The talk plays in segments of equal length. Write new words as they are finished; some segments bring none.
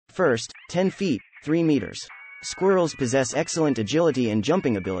First, 10 feet, 3 meters. Squirrels possess excellent agility and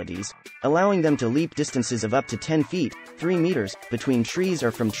jumping abilities, allowing them to leap distances of up to 10 feet, 3 meters, between trees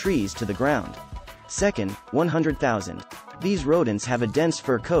or from trees to the ground. Second, 100,000. These rodents have a dense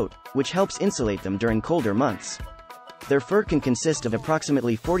fur coat, which helps insulate them during colder months. Their fur can consist of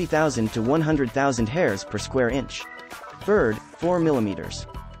approximately 40,000 to 100,000 hairs per square inch. Third, 4 millimeters.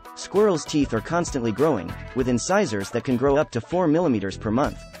 Squirrels' teeth are constantly growing, with incisors that can grow up to 4 millimeters per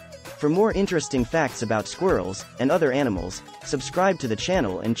month. For more interesting facts about squirrels and other animals, subscribe to the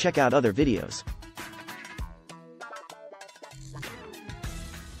channel and check out other videos.